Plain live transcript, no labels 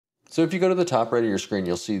So if you go to the top right of your screen,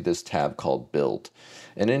 you'll see this tab called Build.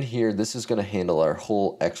 And in here, this is going to handle our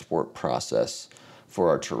whole export process for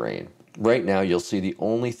our terrain. Right now, you'll see the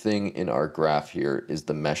only thing in our graph here is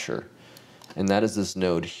the mesher. And that is this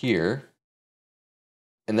node here.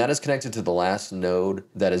 And that is connected to the last node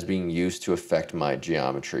that is being used to affect my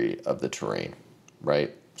geometry of the terrain,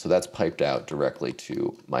 right? So that's piped out directly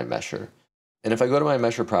to my mesher. And if I go to my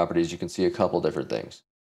mesher properties, you can see a couple different things.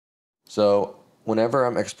 So whenever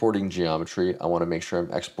I'm exporting geometry, I want to make sure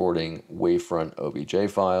I'm exporting wavefront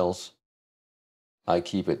OBJ files. I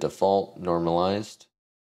keep it default, normalized.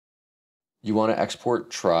 You want to export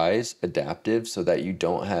tries adaptive so that you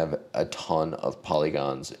don't have a ton of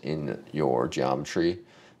polygons in your geometry.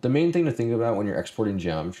 The main thing to think about when you're exporting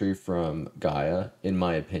geometry from Gaea, in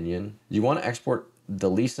my opinion, you want to export the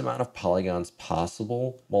least amount of polygons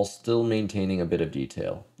possible while still maintaining a bit of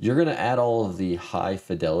detail. You're going to add all of the high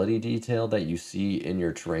fidelity detail that you see in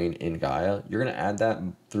your terrain in Gaea. You're going to add that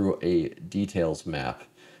through a details map,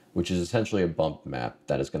 which is essentially a bump map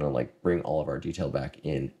that is going to like bring all of our detail back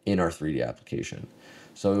in our 3D application.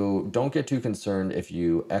 So don't get too concerned if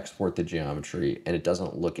you export the geometry and it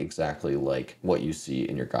doesn't look exactly like what you see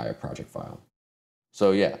in your Gaea project file.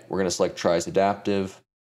 So yeah, we're going to select tries adaptive.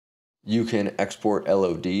 You can export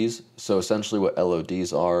LODs. So essentially what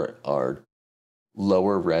LODs are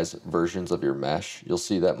lower res versions of your mesh. You'll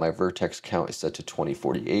see that my vertex count is set to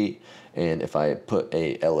 2048. And if I put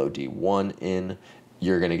a LOD1 in,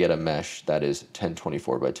 you're going to get a mesh that is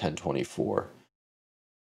 1024 by 1024.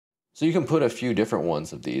 So you can put a few different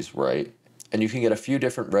ones of these, right? And you can get a few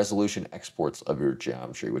different resolution exports of your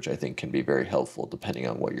geometry, which I think can be very helpful depending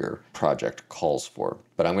on what your project calls for.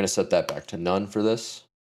 But I'm going to set that back to none for this.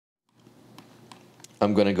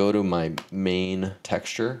 I'm going to go to my main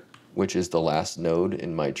texture, which is the last node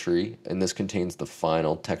in my tree, and this contains the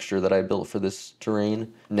final texture that I built for this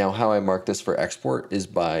terrain. Now, how I mark this for export is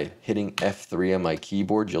by hitting F3 on my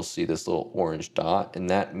keyboard. You'll see this little orange dot, and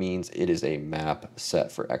that means it is a map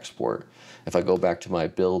set for export. If I go back to my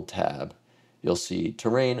build tab, you'll see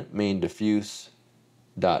terrain main diffuse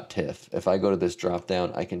 .tiff. If I go to this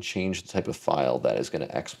dropdown, I can change the type of file that is going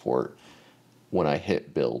to export when I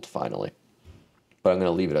hit build finally. But I'm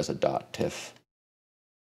going to leave it as a .tiff.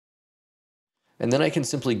 And then I can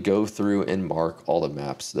simply go through and mark all the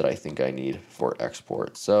maps that I think I need for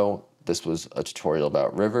export. So this was a tutorial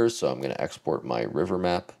about rivers, so I'm going to export my river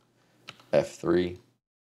map, F3.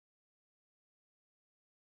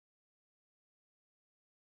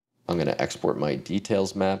 I'm going to export my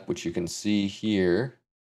details map, which you can see here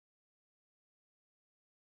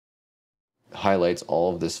highlights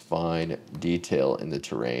all of this fine detail in the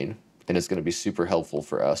terrain. And it's going to be super helpful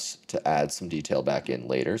for us to add some detail back in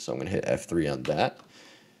later. So I'm going to hit F3 on that.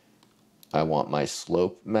 I want my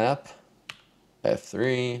slope map,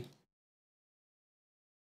 F3.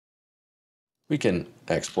 We can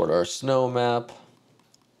export our snow map.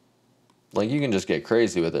 Like you can just get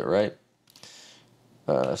crazy with it, right?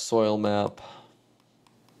 Soil map.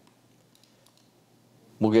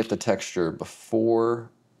 We'll get the texture before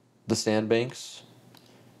the sandbanks,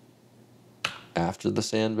 after the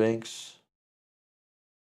sandbanks.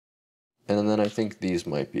 And then I think these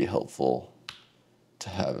might be helpful to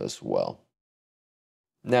have as well.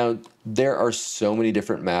 Now, there are so many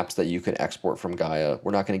different maps that you can export from Gaea.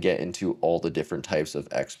 We're not going to get into all the different types of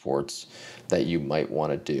exports that you might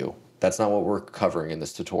want to do. That's not what we're covering in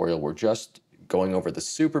this tutorial. We're just going over the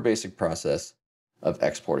super basic process of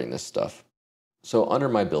exporting this stuff. So under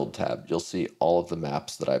my build tab, you'll see all of the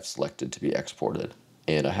maps that I've selected to be exported.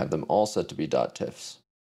 And I have them all set to be .tiffs.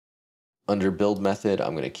 Under build method,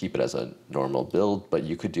 I'm going to keep it as a normal build, but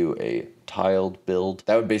you could do a tiled build.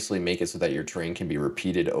 That would basically make it so that your terrain can be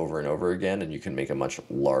repeated over and over again, and you can make a much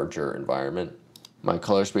larger environment. My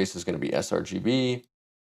color space is going to be sRGB.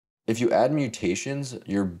 If you add mutations,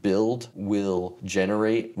 your build will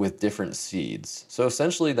generate with different seeds. So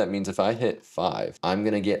essentially that means if I hit 5, I'm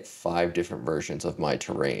going to get 5 different versions of my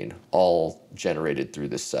terrain, all generated through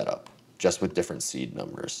this setup, just with different seed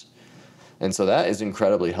numbers. And so that is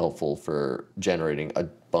incredibly helpful for generating a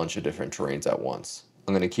bunch of different terrains at once.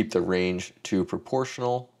 I'm going to keep the range to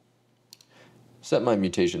proportional, set my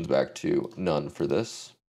mutations back to none for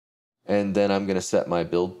this, and then I'm going to set my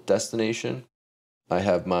build destination. I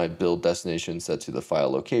have my build destination set to the file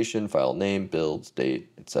location, file name, builds, date,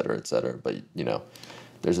 etc., but you know,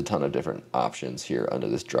 there's a ton of different options here under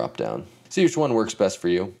this dropdown. See which one works best for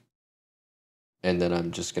you. And then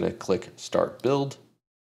I'm just going to click Start Build.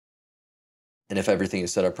 And if everything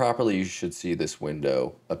is set up properly, you should see this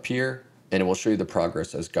window appear, and it will show you the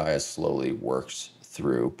progress as Gaea slowly works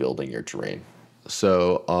through building your terrain.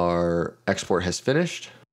 So our export has finished.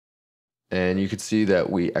 And you can see that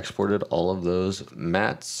we exported all of those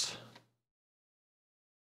mats.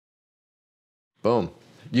 Boom.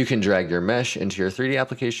 You can drag your mesh into your 3D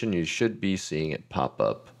application. You should be seeing it pop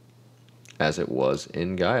up as it was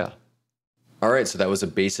in Gaea. All right, so that was a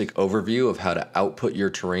basic overview of how to output your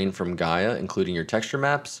terrain from Gaea, including your texture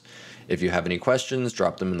maps. If you have any questions,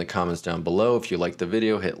 drop them in the comments down below. If you liked the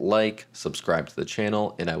video, hit like, subscribe to the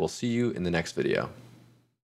channel, and I will see you in the next video.